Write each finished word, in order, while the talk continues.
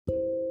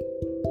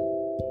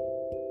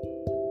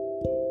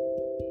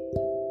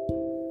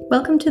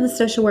Welcome to the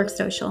Social Work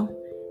Social.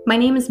 My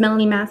name is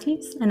Melanie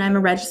Matthews, and I'm a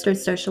registered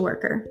social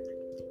worker.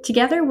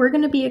 Together, we're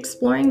going to be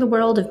exploring the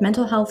world of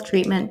mental health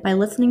treatment by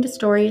listening to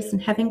stories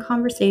and having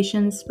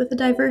conversations with a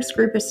diverse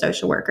group of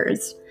social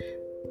workers.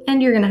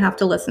 And you're going to have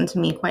to listen to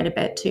me quite a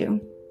bit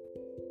too.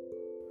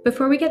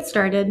 Before we get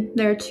started,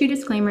 there are two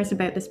disclaimers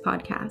about this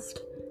podcast.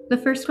 The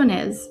first one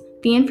is,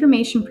 the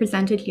information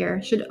presented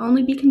here should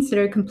only be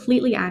considered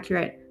completely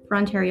accurate for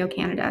Ontario,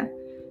 Canada.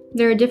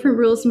 There are different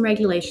rules and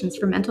regulations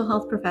for mental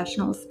health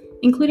professionals,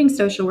 including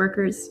social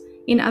workers,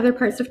 in other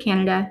parts of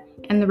Canada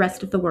and the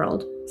rest of the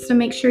world. So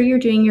make sure you're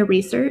doing your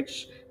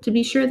research to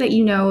be sure that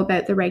you know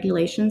about the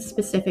regulations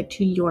specific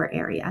to your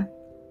area.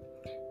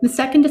 The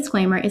second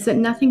disclaimer is that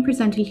nothing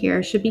presented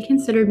here should be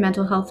considered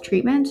mental health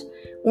treatment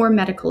or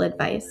medical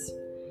advice.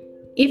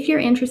 If you're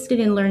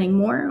interested in learning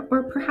more,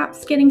 or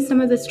perhaps getting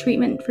some of this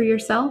treatment for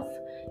yourself,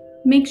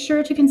 make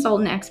sure to consult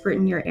an expert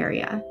in your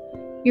area.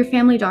 Your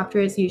family doctor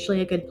is usually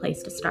a good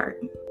place to start.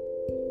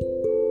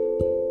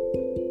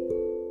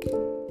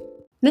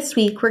 This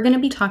week, we're going to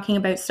be talking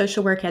about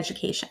social work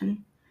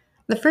education.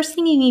 The first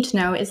thing you need to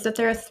know is that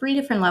there are 3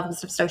 different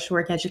levels of social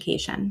work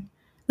education.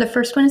 The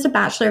first one is a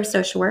Bachelor of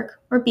Social Work,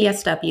 or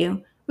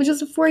BSW, which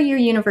is a 4-year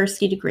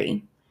university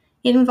degree.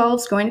 It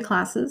involves going to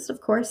classes,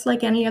 of course,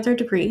 like any other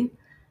degree,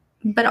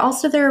 but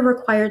also there are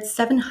required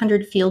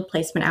 700 field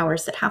placement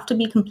hours that have to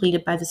be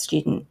completed by the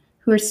student,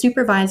 who are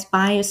supervised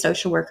by a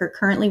social worker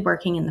currently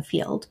working in the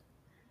field.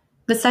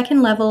 The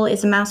second level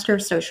is a Master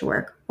of Social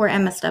Work, or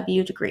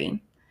MSW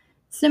degree.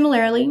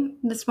 Similarly,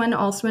 this one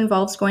also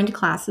involves going to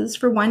classes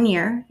for 1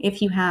 year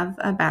if you have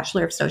a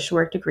Bachelor of Social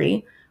Work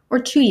degree, or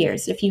 2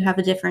 years if you have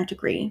a different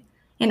degree,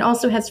 and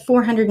also has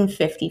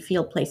 450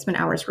 field placement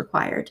hours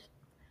required.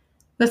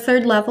 The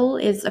third level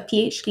is a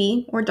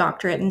PhD, or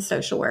Doctorate in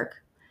Social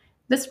Work.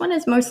 This one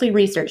is mostly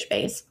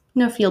research-based,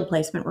 no field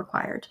placement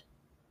required.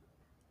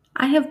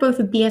 I have both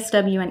a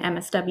BSW and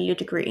MSW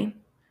degree.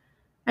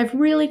 I've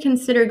really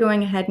considered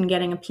going ahead and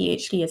getting a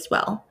PhD as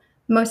well,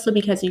 mostly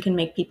because you can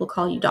make people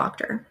call you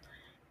doctor.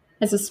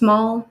 As a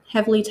small,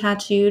 heavily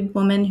tattooed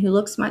woman who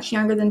looks much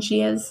younger than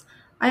she is,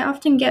 I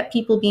often get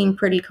people being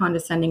pretty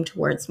condescending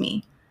towards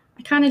me.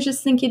 I kind of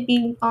just think it'd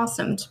be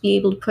awesome to be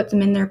able to put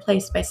them in their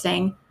place by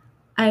saying,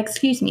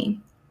 excuse me,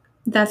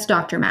 that's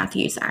Dr.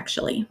 Matthews,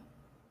 actually.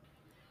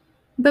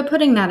 But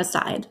putting that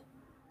aside,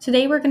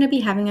 today we're going to be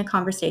having a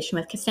conversation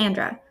with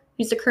Cassandra,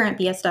 who's a current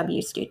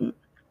BSW student.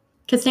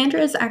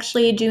 Cassandra is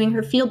actually doing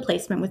her field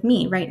placement with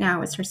me right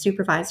now as her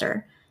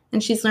supervisor,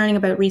 and she's learning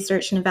about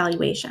research and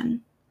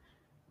evaluation.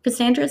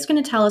 Cassandra is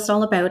going to tell us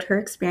all about her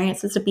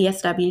experience as a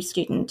BSW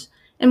student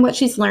and what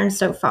she's learned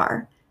so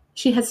far.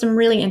 She has some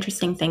really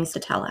interesting things to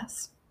tell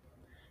us.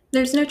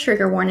 There's no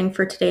trigger warning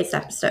for today's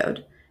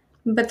episode,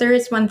 but there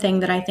is one thing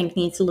that I think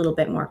needs a little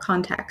bit more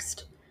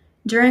context.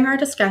 During our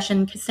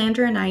discussion,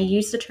 Cassandra and I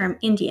used the term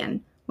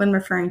Indian when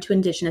referring to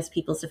Indigenous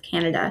peoples of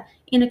Canada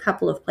in a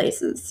couple of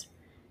places.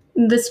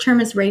 This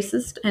term is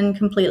racist and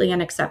completely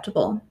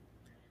unacceptable.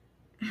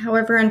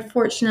 However,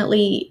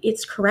 unfortunately,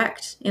 it's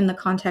correct in the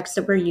context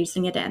that we're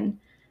using it in.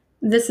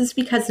 This is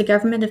because the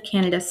Government of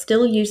Canada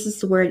still uses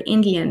the word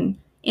Indian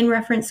in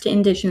reference to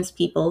Indigenous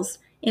peoples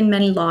in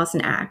many laws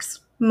and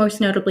acts,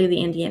 most notably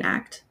the Indian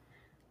Act.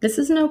 This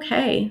isn't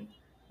okay.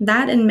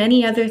 That and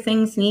many other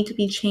things need to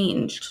be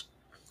changed.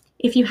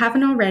 If you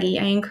haven't already,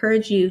 I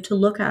encourage you to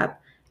look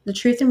up the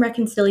Truth and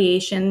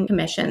Reconciliation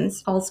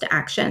Commission's calls to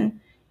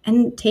action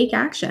and take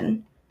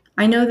action.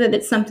 I know that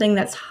it's something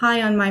that's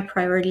high on my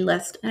priority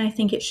list, and I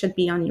think it should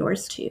be on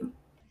yours too.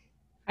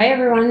 Hi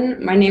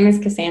everyone, my name is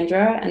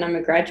Cassandra and I'm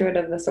a graduate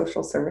of the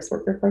Social Service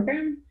Worker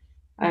program.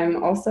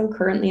 I'm also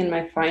currently in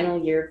my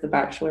final year of the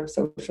Bachelor of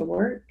Social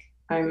Work.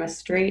 I'm a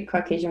straight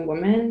Caucasian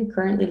woman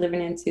currently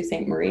living in Sault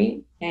Ste.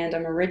 Marie, and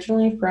I'm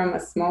originally from a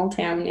small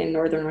town in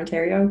northern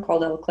Ontario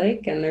called Elk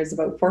Lake, and there's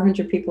about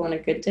 400 people on a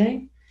good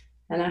day.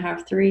 And I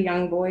have 3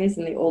 young boys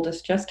and the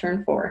oldest just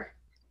turned 4.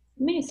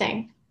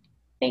 Amazing.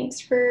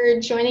 Thanks for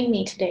joining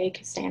me today,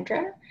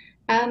 Cassandra.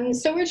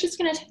 So we're just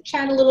going to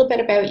chat a little bit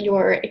about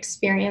your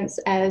experience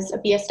as a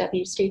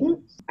BSW student.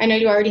 I know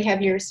you already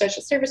have your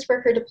social service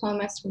worker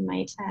diploma, so we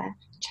might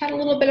chat a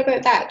little bit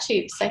about that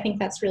too, because I think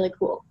that's really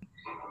cool.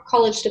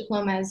 College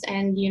diplomas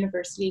and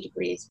university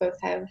degrees both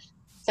have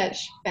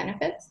such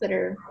benefits that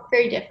are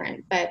very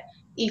different, but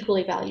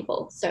equally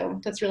valuable. So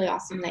that's really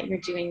awesome that you're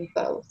doing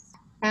both.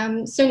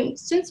 So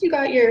since you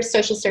got your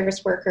social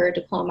service worker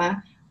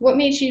diploma, what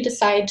made you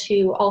decide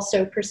to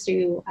also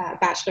pursue a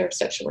Bachelor of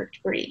Social Work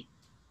degree?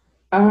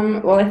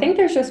 Well, I think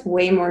there's just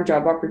way more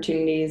job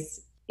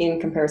opportunities in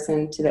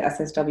comparison to the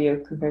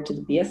SSW compared to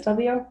the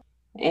BSW.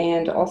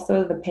 And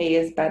also the pay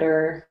is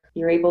better.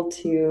 You're able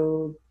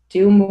to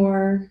do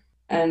more.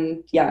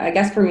 And yeah, I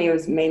guess for me, it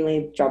was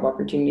mainly job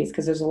opportunities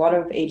because there's a lot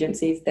of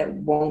agencies that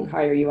won't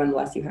hire you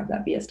unless you have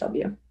that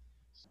BSW.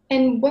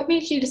 And what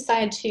made you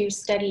decide to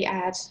study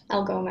at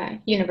Algoma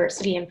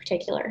University in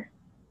particular?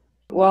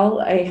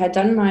 Well, I had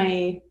done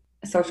my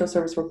social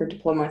service worker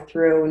diploma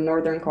through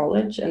Northern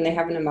College, and they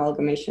have an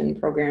amalgamation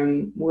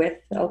program with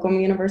Algoma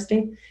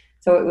University.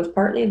 So it was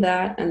partly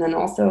that, and then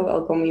also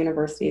Algoma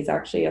University is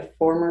actually a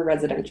former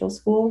residential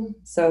school.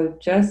 So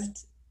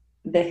just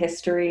the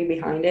history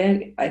behind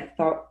it, I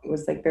thought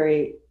was like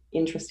very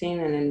interesting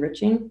and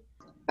enriching.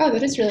 Oh,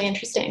 that is really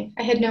interesting.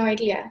 I had no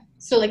idea.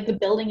 So, like, the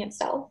building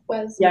itself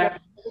was a Yeah,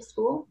 residential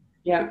school?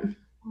 yeah.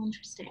 Oh,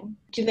 interesting.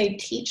 Do they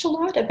teach a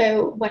lot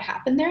about what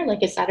happened there?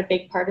 Like, is that a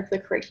big part of the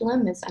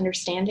curriculum, is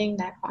understanding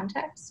that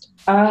context?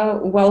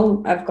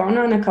 Well, I've gone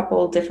on a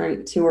couple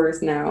different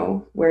tours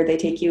now where they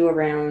take you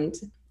around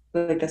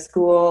like the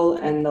school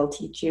and they'll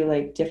teach you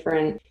like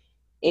different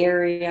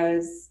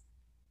areas,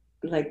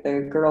 like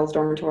the girls'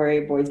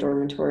 dormitory, boys'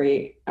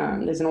 dormitory.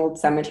 There's an old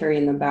cemetery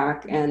in the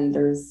back, and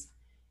there's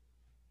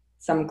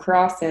some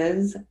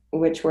crosses,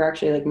 which were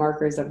actually like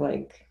markers of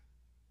like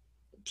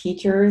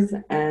teachers,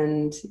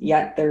 and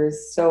yet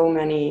there's so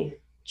many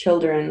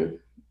children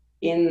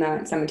in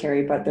that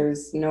cemetery, but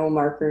there's no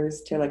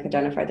markers to like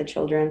identify the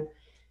children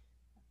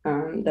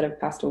that have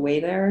passed away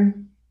there.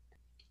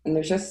 And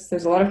there's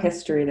a lot of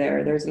history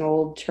there. There's an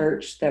old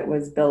church that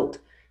was built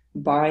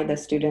by the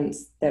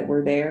students that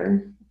were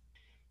there.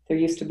 There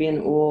used to be an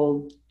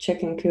old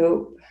chicken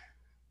coop.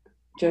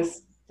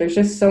 Just there's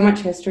just so much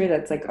history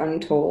that's like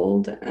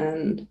untold,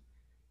 and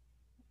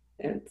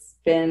it's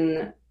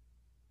been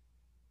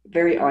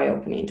very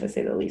eye-opening to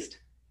say the least.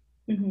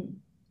 Mm-hmm.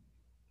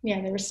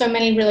 Yeah, there were so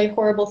many really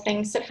horrible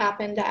things that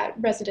happened at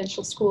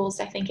residential schools.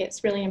 I think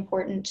it's really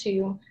important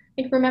to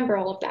like remember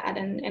all of that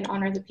and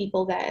honor the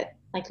people that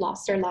like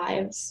lost their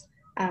lives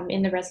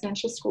in the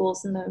residential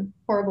schools and the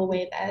horrible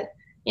way that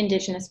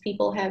Indigenous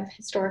people have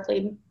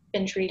historically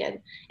been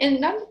treated. And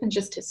not even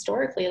just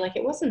historically, like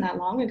it wasn't that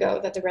long ago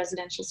that the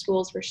residential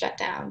schools were shut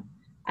down.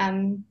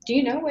 Do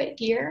you know what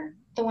year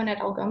the one at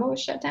Algoma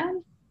was shut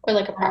down? Or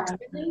like Uh,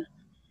 approximately?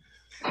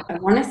 I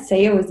want to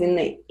say it was in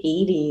the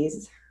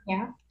 80s.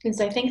 Yeah, because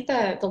I think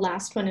the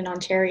last one in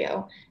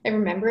Ontario, I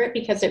remember it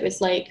because it was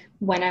like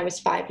when I was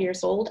 5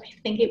 years old. I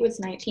think it was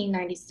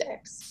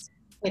 1996,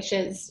 which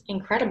is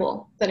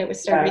incredible that it was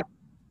Yeah. started.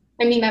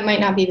 I mean, that might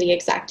not be the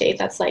exact date.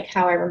 That's like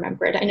how I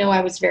remember it. I know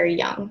I was very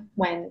young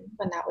when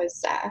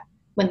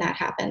that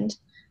happened.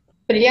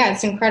 But yeah,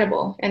 it's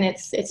incredible, and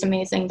it's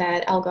amazing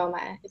that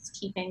Algoma is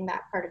keeping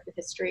that part of the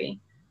history,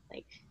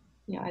 like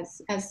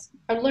as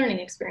a learning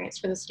experience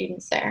for the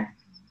students there.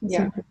 It's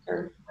Yeah, for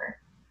sure.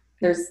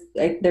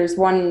 There's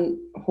one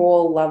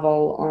whole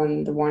level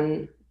on the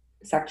one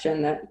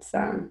section that's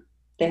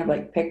they have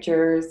like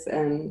pictures,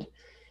 and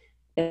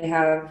they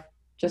have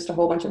just a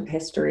whole bunch of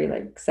history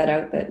like set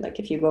out that like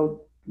if you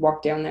go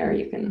walk down there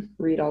you can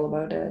read all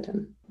about it.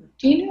 And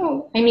Do you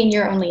know, I mean,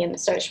 you're only in the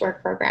social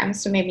work program,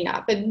 so maybe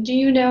not, but do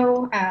you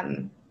know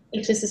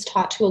if this is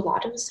taught to a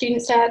lot of the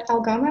students at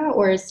Algoma,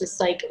 or is this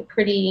like a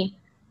pretty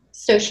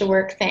social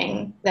work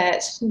thing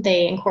that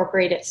they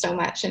incorporate it so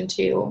much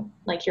into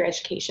like your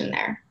education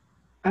there?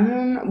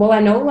 well, I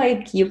know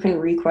like you can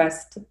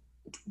request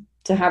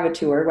to have a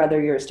tour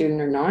whether you're a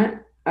student or not.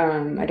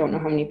 I don't know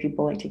how many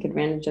people like take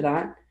advantage of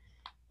that,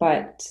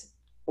 but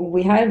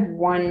we had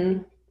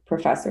one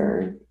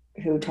professor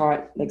who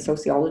taught like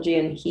sociology,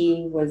 and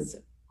he was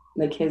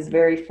like his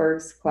very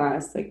first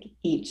class, like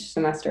each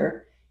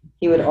semester,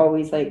 he would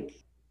always like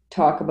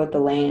talk about the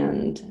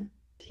land.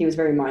 He was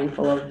very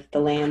mindful of the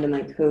land and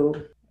like who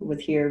was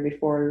here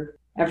before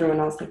everyone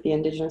else, like the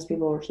indigenous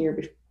people were here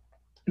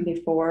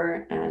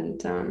before.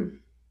 And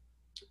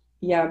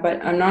yeah,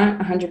 but I'm not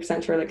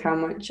 100% sure like how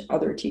much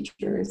other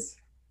teachers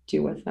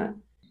do with that.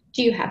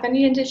 Do you have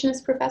any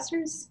Indigenous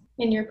professors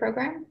in your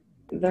program?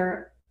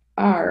 There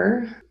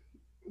are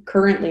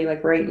currently,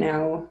 like right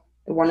now,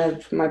 one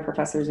of my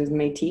professors is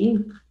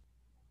Métis,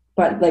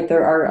 but like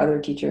there are other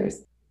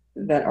teachers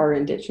that are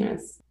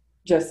Indigenous,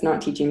 just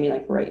not teaching me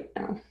like right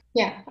now.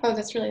 Yeah. Oh,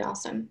 that's really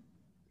awesome.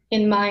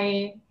 In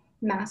my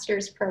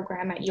master's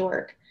program at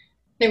York,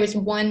 there was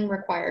one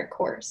required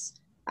course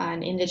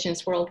on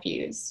Indigenous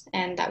worldviews,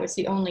 and that was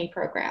the only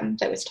program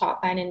that was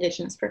taught by an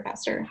Indigenous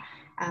professor.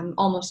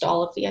 Almost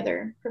all of the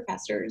other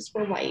professors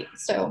were white.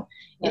 So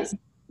Yeah, it's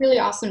really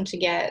awesome to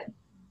get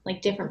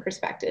like different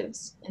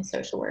perspectives in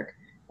social work.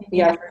 I think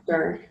yeah, that, for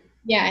sure.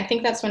 yeah, I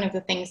think that's one of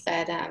the things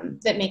that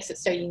that makes it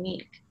so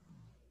unique.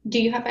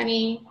 Do you have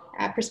any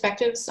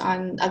perspectives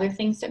on other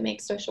things that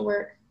make social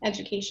work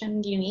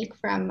education unique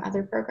from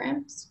other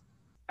programs?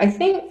 I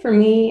think for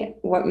me,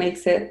 what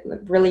makes it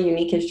really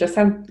unique is just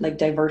how like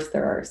diverse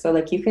there are. So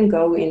like you can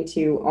go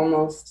into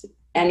almost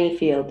any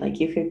field. Like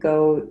you could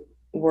go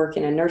work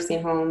in a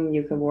nursing home,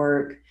 you could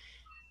work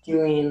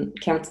doing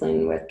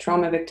counseling with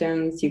trauma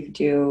victims, you could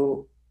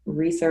do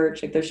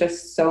research. Like there's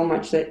just so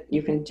much that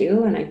you can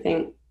do. And I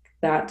think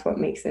that's what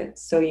makes it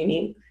so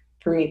unique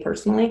for me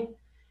personally.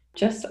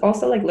 Just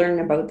also like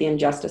learning about the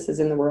injustices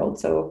in the world.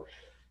 So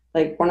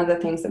like one of the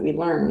things that we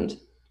learned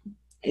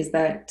is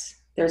that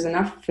there's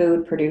enough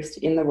food produced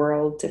in the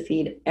world to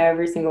feed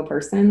every single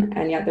person,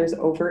 and yet there's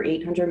over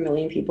 800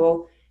 million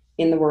people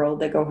in the world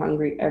that go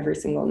hungry every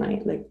single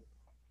night. Like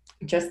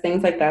just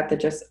things like that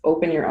just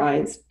open your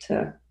eyes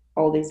to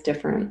all these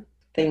different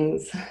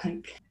things,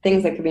 like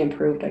things that could be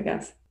improved, I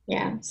guess.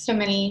 Yeah, so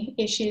many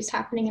issues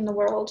happening in the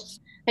world.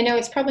 I know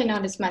it's probably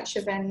not as much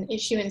of an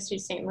issue in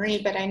Sault Ste.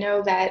 Marie, but I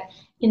know that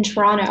in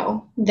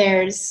Toronto,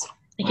 there's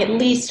like at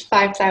least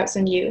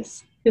 5,000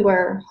 youth who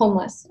are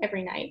homeless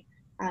every night,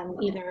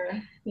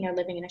 either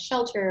living in a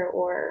shelter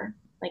or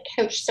like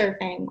couch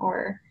surfing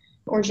or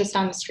just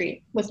on the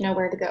street with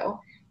nowhere to go.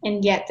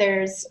 And yet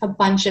there's a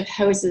bunch of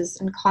houses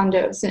and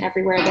condos and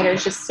everywhere that are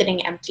just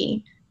sitting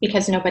empty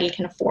because nobody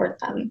can afford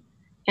them.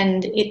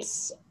 And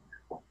it's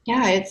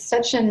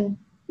such an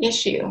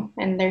issue,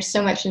 and there's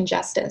so much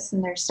injustice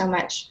and there's so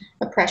much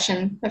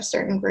oppression of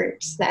certain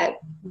groups that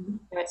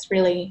it's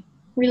really,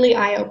 really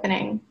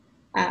eye-opening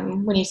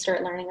when you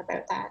start learning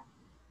about that.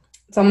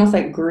 It's almost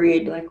like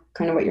greed, like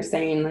kind of what you're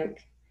saying,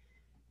 like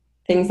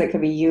things that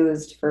could be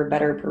used for a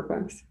better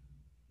purpose.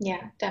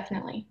 Yeah,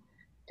 definitely.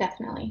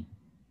 Definitely.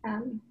 I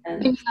And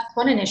mean, that's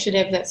one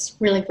initiative that's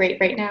really great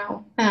right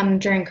now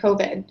during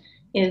COVID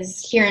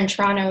is here in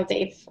Toronto.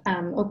 They've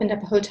opened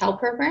up a hotel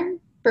program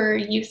for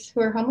youth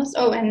who are homeless.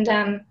 Oh,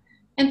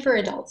 and for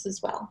adults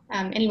as well.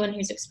 Anyone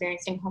who's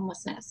experiencing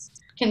homelessness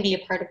can be a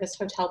part of this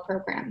hotel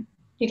program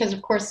because,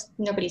 of course,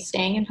 nobody's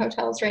staying in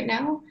hotels right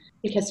now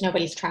because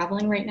nobody's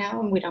traveling right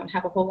now, and we don't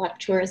have a whole lot of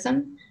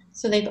tourism.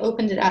 So they've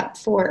opened it up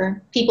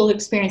for people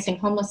experiencing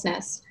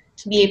homelessness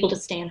to be able to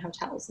stay in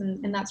hotels,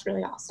 and that's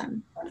really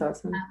awesome. that's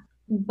awesome.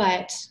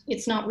 But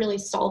it's not really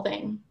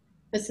solving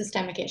the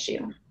systemic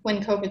issue.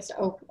 When COVID's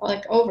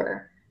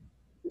over,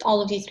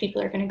 all of these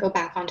people are going to go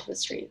back onto the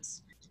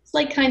streets. It's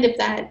like kind of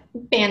that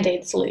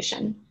Band-Aid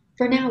solution.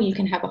 For now, you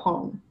can have a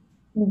home,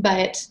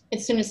 but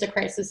as soon as the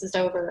crisis is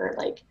over,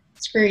 like,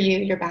 screw you,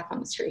 you're back on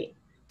the street.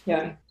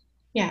 Yeah.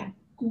 Yeah.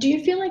 Do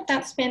you feel like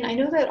that's been, I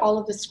know that all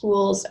of the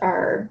schools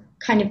are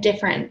kind of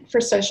different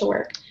for social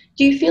work.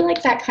 Do you feel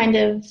like that kind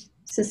of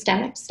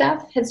systemic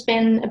stuff has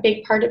been a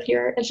big part of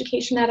your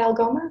education at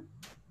Algoma?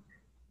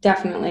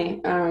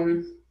 Definitely.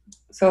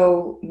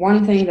 So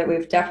one thing that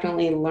we've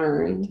definitely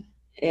learned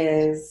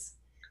is,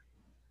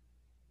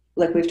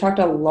 like, we've talked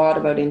a lot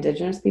about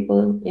Indigenous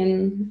people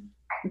in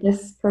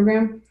this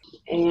program,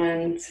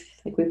 and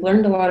like we've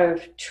learned a lot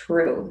of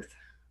truth.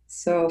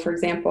 So for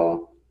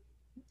example,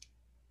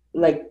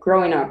 like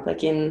growing up,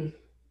 like in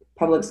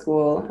public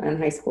school and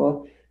high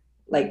school,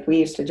 like we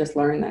used to just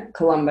learn that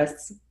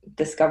Columbus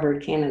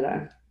discovered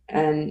Canada.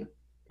 And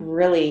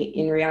really,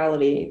 in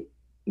reality,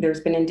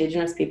 there's been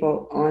Indigenous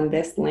people on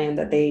this land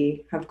that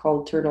they have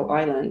called Turtle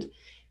Island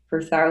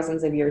for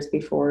thousands of years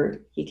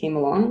before he came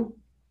along,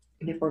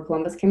 before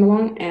Columbus came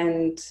along.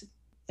 And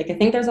like I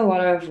think there's a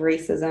lot of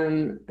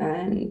racism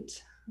and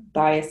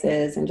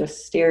biases and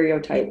just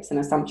stereotypes and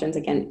assumptions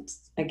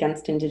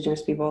against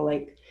Indigenous people.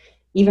 Like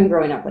even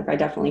growing up, like I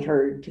definitely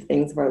heard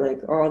things about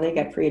like, oh, they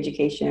get free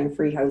education,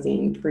 free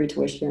housing, free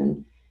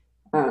tuition.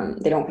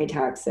 They don't pay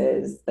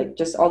taxes, like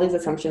just all these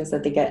assumptions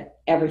that they get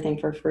everything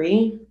for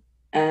free.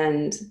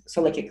 And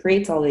so like it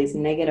creates all these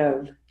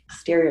negative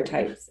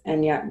stereotypes.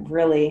 And yet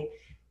really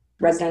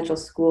residential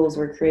schools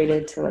were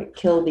created to like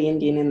kill the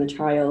Indian in the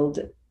child.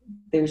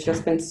 There's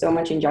just been so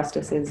much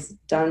injustices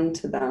done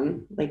to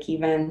them. Like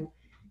even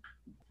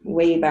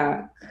way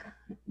back,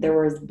 there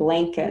was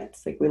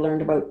blankets, like we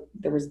learned about,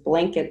 there was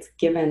blankets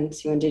given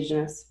to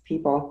Indigenous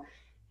people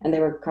and they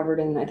were covered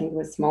in, I think it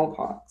was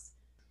smallpox.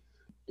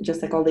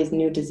 Just like all these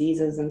new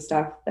diseases and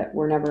stuff that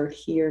were never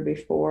here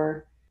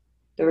before.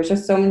 There was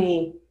just so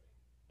many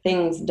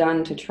things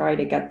done to try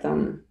to get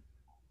them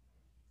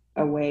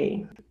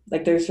away.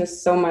 Like there's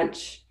just so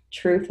much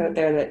truth out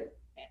there that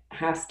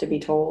has to be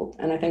told.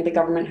 And I think the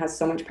government has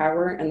so much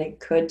power and they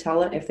could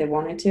tell it if they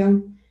wanted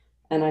to.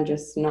 And I'm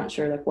just not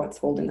sure like what's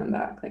holding them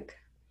back. Like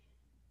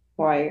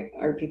why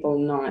are people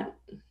not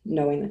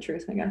knowing the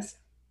truth, I guess?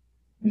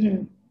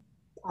 Mm-hmm.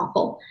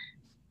 Awful.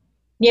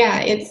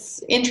 Yeah,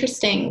 it's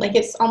interesting. Like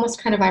it's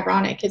almost kind of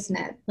ironic, isn't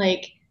it?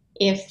 Like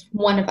if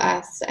one of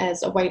us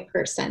as a white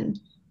person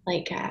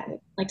like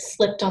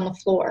slipped on the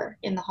floor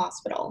in the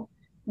hospital,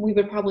 we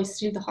would probably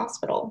sue the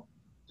hospital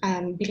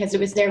because it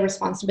was their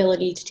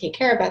responsibility to take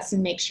care of us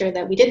and make sure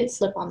that we didn't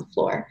slip on the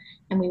floor,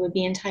 and we would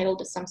be entitled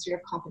to some sort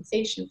of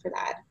compensation for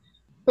that.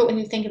 But when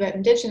you think about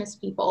Indigenous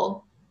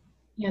people,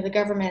 the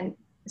government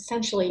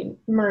essentially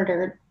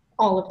murdered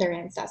all of their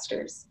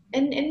ancestors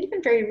and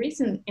even very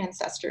recent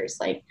ancestors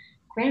like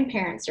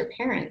grandparents or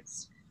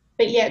parents,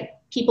 but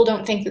yet people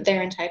don't think that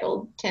they're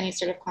entitled to any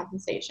sort of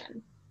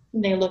compensation.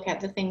 They look at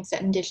the things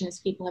that Indigenous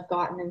people have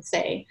gotten and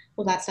say,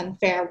 well, that's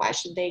unfair, why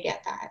should they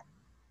get that?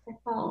 Like,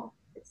 well,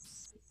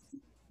 it's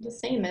the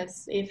same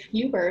as if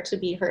you were to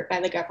be hurt by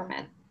the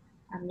government.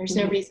 There's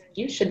no reason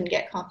you shouldn't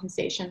get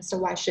compensation, so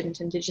why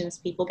shouldn't Indigenous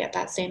people get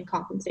that same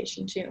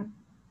compensation too?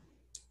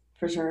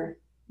 For sure.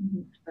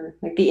 Sure.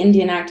 Like the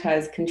Indian Act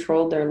has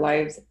controlled their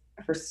lives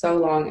for so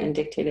long and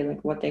dictated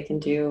like what they can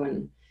do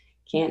and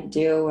can't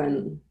do,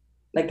 and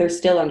like they're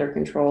still under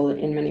control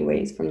in many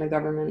ways from the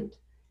government.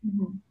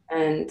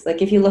 And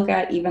like if you look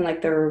at even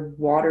like their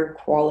water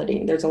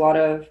quality, there's a lot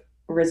of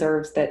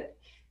reserves that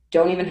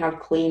don't even have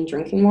clean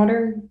drinking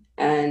water.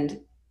 And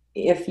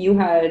if you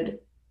had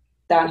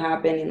that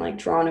happen in like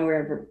Toronto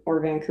or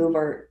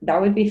Vancouver,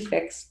 that would be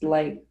fixed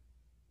like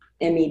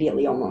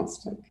immediately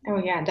almost. Oh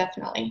yeah,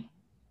 definitely.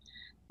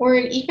 Or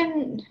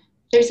even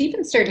there's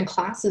even certain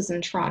classes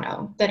in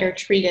Toronto that are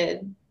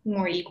treated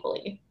more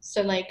equally.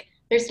 So like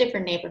there's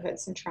different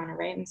neighborhoods in Toronto,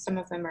 right? And some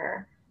of them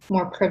are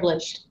more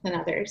privileged than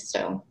others.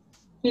 So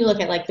you look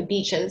at like the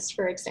beaches,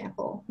 for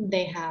example,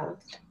 they're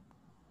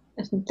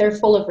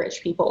full of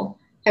rich people.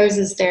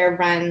 Houses there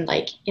run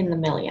like in the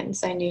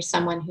millions. I knew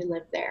someone who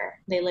lived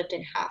there. They lived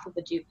in half of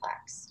a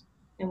duplex.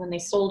 And when they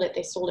sold it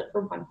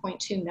for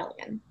 1.2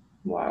 million.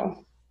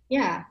 Wow.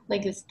 Yeah,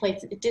 like this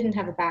place, it didn't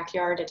have a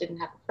backyard, it didn't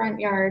have a front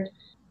yard.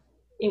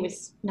 It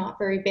was not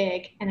very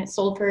big, and it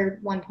sold for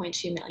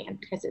 1.2 million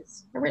because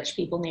it's a rich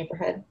people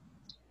neighborhood.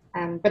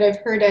 But I've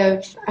heard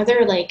of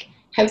other like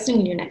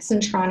housing units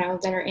in Toronto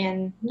that are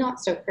in not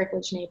so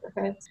privileged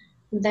neighborhoods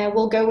that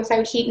will go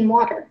without heat and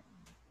water,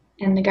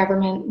 and the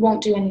government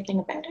won't do anything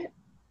about it.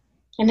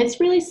 And it's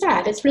really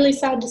sad. It's really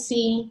sad to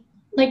see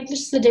like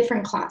just the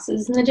different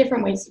classes and the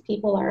different ways that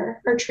people are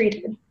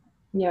treated.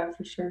 Yeah,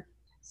 for sure.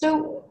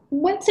 So,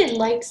 what's it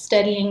like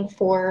studying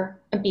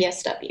for a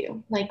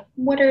BSW? Like,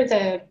 what are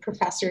the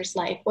professors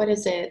like? What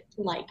is it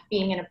like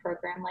being in a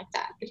program like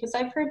that? Because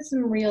I've heard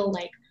some real,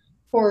 like,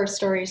 horror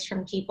stories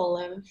from people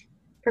of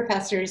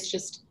professors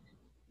just,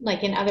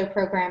 like, in other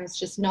programs,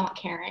 just not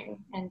caring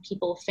and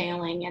people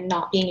failing and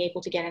not being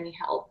able to get any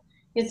help.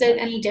 Is it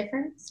any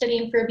different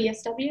studying for a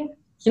BSW?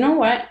 You know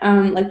what?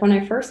 Like when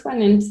I first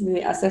went into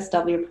the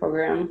SSW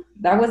program,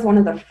 that was one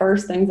of the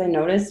first things I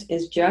noticed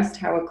is just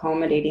how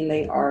accommodating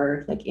they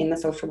are, like in the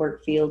social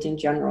work field in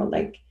general.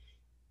 Like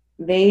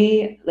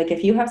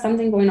if you have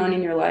something going on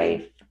in your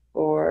life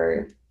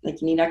or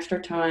like you need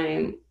extra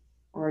time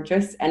or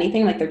just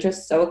anything, like they're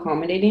just so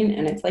accommodating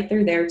and it's like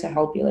they're there to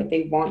help you. Like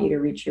they want you to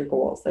reach your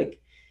goals. Like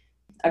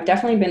I've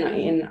definitely been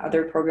in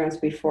other programs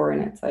before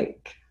and it's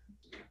like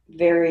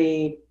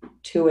very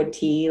to a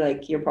T,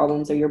 like your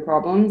problems are your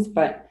problems.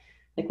 But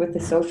like with the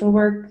social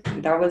work,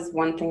 that was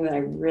one thing that I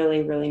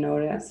really, really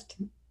noticed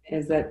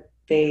is that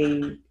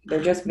they're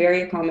just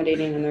very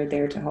accommodating and they're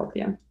there to help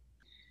you.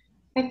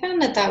 I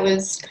found that that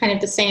was kind of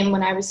the same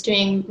when I was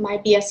doing my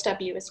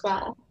BSW as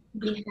well.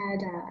 We had,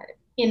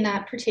 in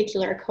that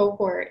particular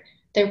cohort,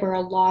 there were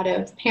a lot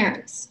of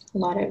parents, a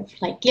lot of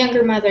like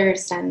younger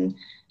mothers, and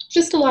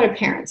just a lot of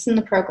parents in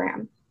the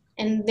program.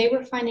 And they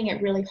were finding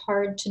it really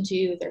hard to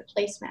do their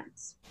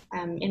placements.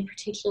 In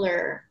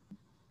particular,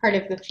 part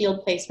of the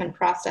field placement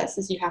process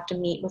is you have to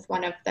meet with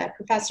one of the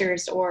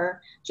professors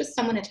or just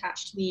someone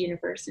attached to the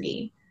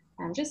university,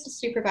 just to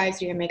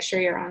supervise you and make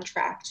sure you're on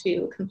track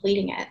to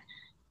completing it.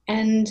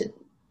 And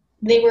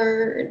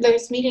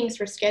those meetings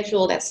were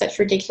scheduled at such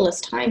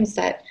ridiculous times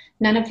that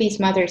none of these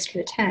mothers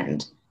could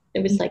attend.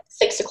 It was like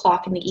 6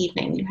 o'clock in the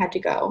evening you had to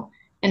go.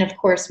 And of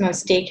course,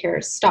 most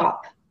daycares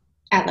stop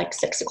at like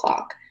 6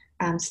 o'clock.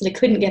 So they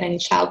couldn't get any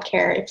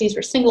childcare. If these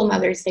were single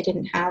mothers, they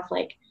didn't have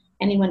like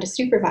anyone to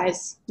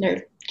supervise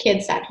their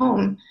kids at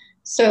home.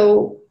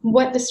 So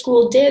what the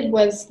school did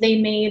was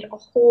they made a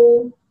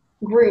whole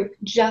group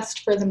just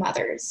for the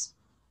mothers.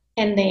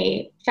 And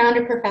they found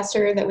a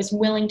professor that was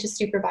willing to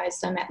supervise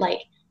them at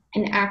like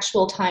an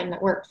actual time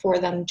that worked for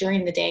them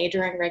during the day,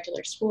 during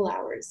regular school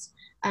hours.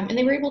 And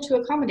they were able to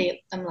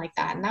accommodate them like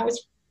that. And that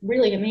was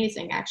really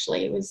amazing,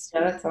 actually. It was,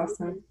 Yeah, that's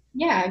awesome.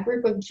 yeah, a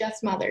group of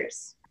just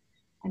mothers.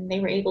 And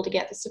they were able to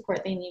get the support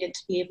they needed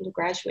to be able to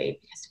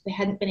graduate, because if they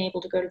hadn't been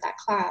able to go to that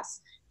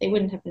class, they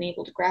wouldn't have been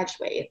able to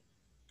graduate.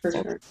 For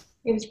So sure.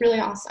 it was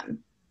really awesome.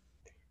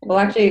 Well,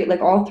 actually,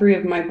 like all three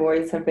of my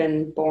boys have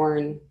been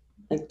born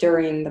like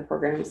during the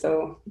program.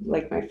 So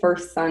like my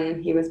first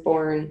son, he was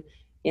born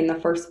in the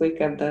first week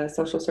of the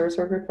social service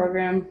worker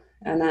program.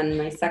 And then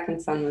my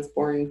second son was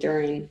born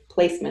during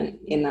placement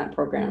in that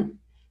program.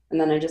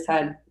 And then I just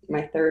had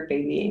my third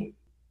baby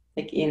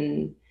like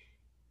in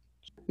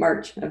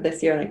March of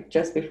this year, like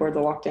just before the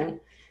lockdown.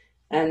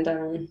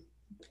 And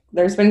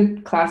there's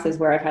been classes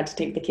where I've had to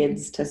take the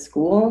kids to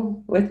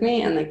school with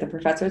me, and like the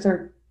professors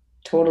are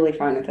totally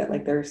fine with it.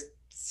 Like they're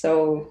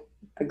so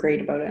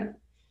great about it.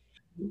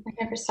 I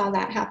never saw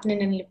that happen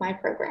in any of my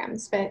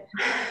programs, but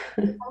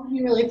that would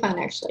be really fun,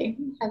 actually.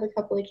 Have a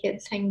couple of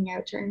kids hanging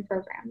out during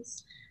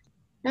programs.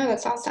 No,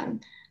 that's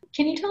awesome.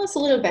 Can you tell us a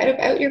little bit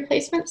about your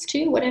placements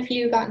too? What have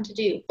you gotten to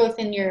do, both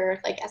in your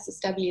like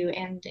SSW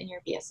and in your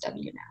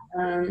BSW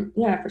now?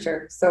 Yeah, for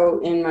sure. So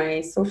in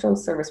my social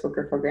service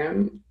worker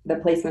program, the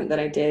placement that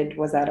I did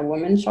was at a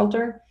women's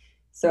shelter.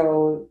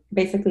 So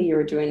basically you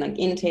were doing like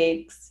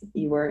intakes,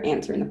 you were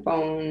answering the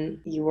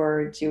phone, you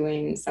were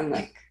doing some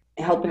like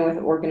helping with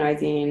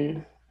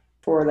organizing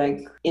for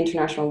like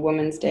International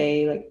Women's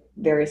Day, like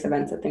various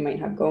events that they might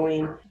have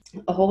going.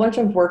 A whole bunch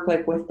of work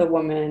like with the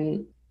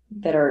women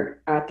that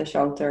are at the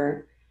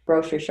shelter,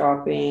 grocery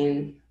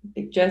shopping,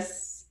 like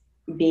just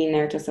being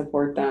there to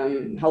support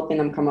them, helping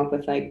them come up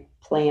with like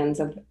plans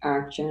of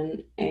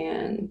action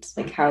and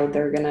like how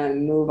they're gonna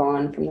move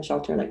on from the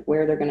shelter, like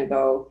where they're gonna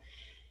go,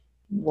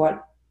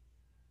 what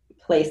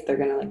place they're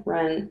gonna like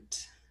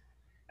rent.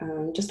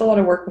 Just a lot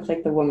of work with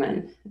like the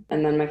woman.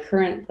 And then my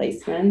current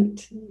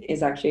placement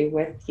is actually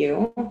with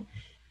you.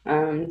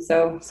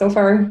 So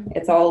far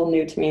it's all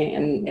new to me,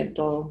 and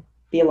it'll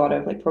be a lot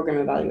of like program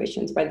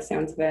evaluations by the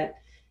sounds of it.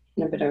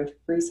 and a bit of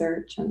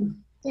research.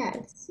 Yeah,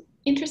 it's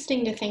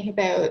interesting to think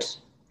about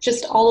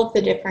just all of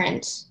the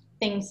different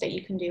things that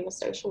you can do with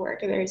social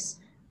work. There's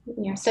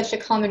such a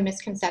common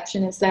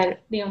misconception is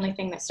that the only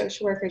thing that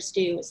social workers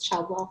do is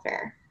child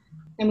welfare.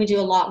 And we do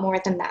a lot more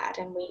than that,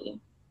 and we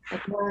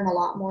learn a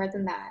lot more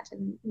than that.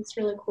 And it's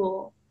really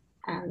cool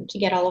to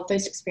get all of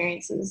those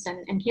experiences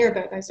and hear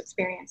about those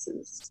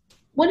experiences.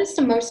 What is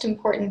the most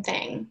important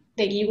thing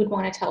that you would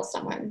want to tell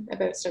someone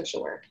about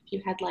social work? If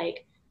you had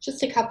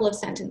just a couple of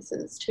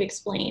sentences to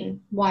explain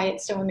why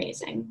it's so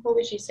amazing, what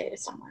would you say to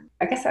someone?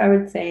 I guess I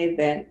would say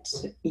that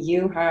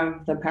you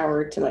have the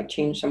power to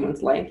change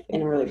someone's life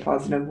in a really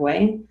positive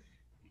way.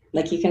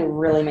 You can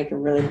really make a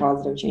really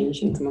positive change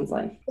in someone's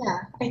life. Yeah,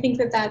 I think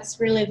that that's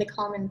really the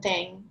common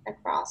thing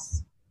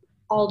across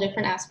all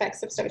different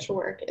aspects of social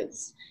work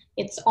is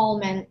it's all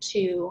meant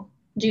to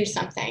do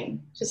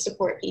something to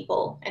support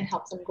people and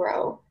help them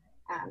grow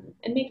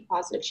and make a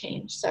positive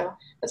change. So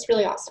that's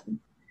really awesome.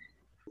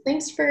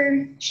 Thanks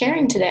for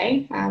sharing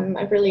today.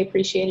 I've really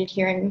appreciated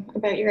hearing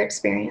about your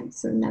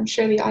experience, and I'm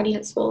sure the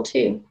audience will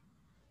too.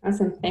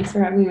 Awesome. Thanks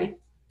for having me.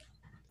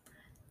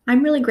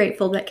 I'm really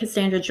grateful that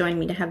Cassandra joined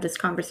me to have this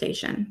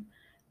conversation.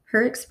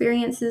 Her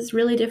experience is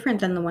really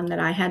different than the one that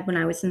I had when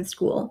I was in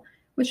school,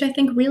 which I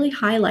think really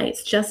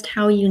highlights just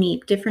how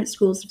unique different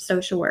schools of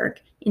social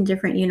work in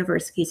different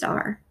universities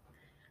are.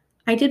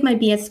 I did my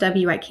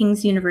BSW at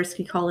King's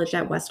University College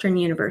at Western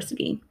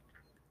University.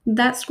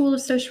 That school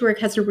of social work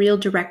has a real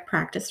direct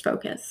practice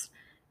focus.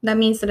 That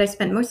means that I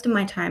spent most of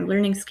my time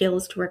learning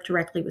skills to work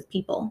directly with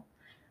people.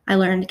 I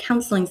learned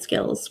counseling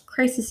skills,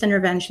 crisis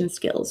intervention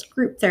skills,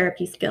 group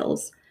therapy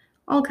skills,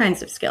 all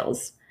kinds of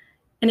skills,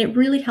 and it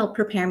really helped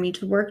prepare me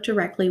to work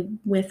directly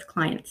with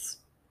clients.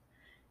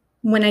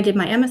 When I did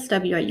my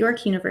MSW at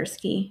York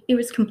University, it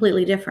was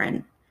completely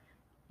different.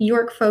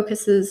 York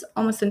focuses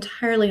almost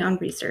entirely on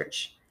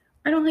research.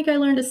 I don't think I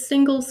learned a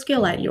single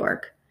skill at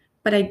York,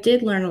 but I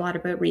did learn a lot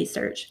about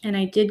research, and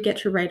I did get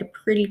to write a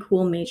pretty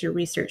cool major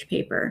research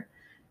paper.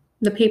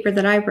 The paper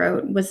that I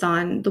wrote was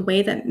on the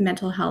way that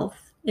mental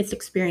health is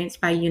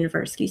experienced by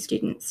university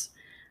students.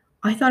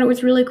 I thought it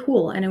was really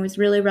cool, and it was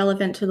really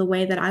relevant to the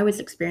way that I was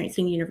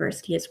experiencing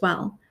university as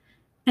well.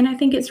 And I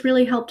think it's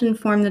really helped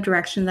inform the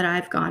direction that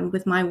I've gone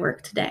with my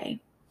work today.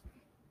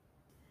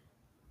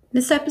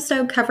 This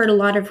episode covered a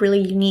lot of really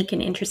unique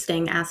and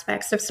interesting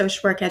aspects of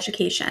social work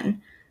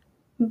education,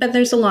 but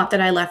there's a lot that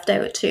I left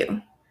out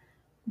too.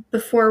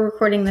 Before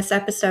recording this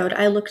episode,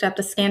 I looked up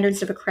the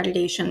standards of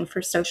accreditation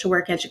for social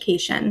work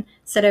education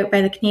set out by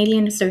the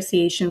Canadian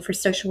Association for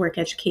Social Work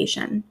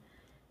Education.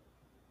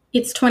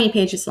 It's 20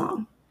 pages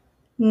long.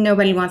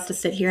 Nobody wants to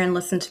sit here and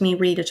listen to me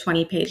read a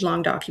 20-page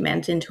long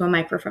document into a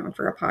microphone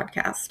for a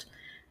podcast.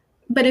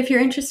 But if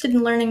you're interested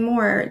in learning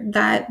more,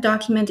 that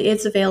document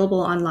is available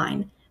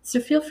online, so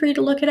feel free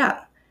to look it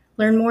up.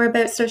 Learn more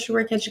about social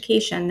work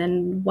education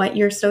and what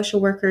your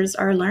social workers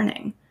are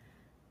learning.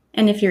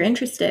 And if you're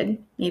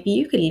interested, maybe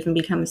you could even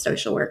become a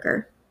social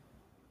worker.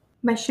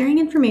 By sharing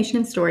information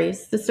and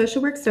stories, the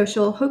Social Work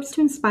Social hopes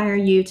to inspire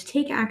you to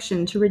take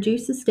action to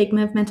reduce the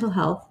stigma of mental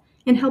health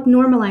and help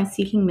normalize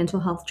seeking mental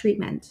health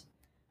treatment.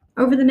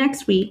 Over the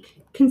next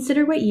week,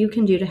 consider what you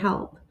can do to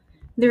help.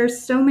 There are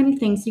so many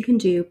things you can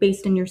do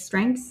based on your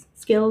strengths,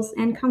 skills,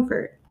 and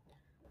comfort.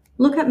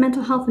 Look up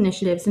mental health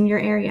initiatives in your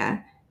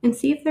area and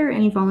see if there are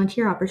any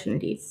volunteer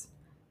opportunities.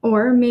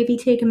 Or maybe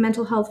take a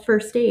mental health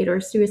first aid or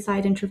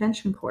suicide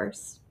intervention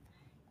course.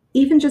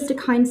 Even just a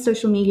kind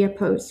social media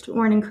post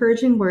or an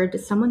encouraging word to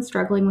someone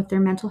struggling with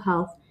their mental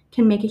health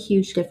can make a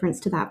huge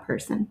difference to that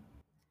person.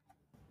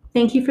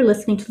 Thank you for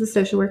listening to the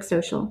Social Work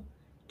Social.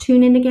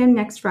 Tune in again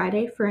next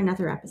Friday for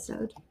another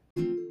episode.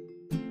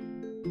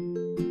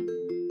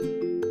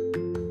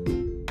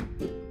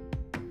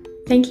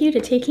 Thank you to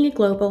Taking It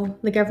Global,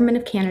 the Government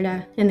of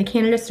Canada, and the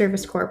Canada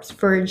Service Corps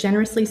for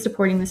generously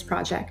supporting this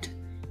project.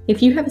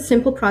 If you have a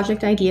simple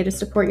project idea to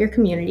support your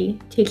community,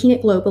 Taking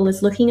It Global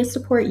is looking to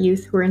support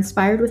youth who are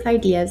inspired with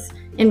ideas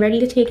and ready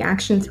to take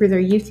action through their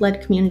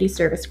youth-led community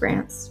service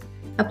grants.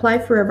 Apply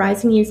for a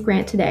Rising Youth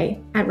grant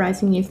today at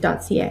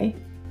risingyouth.ca.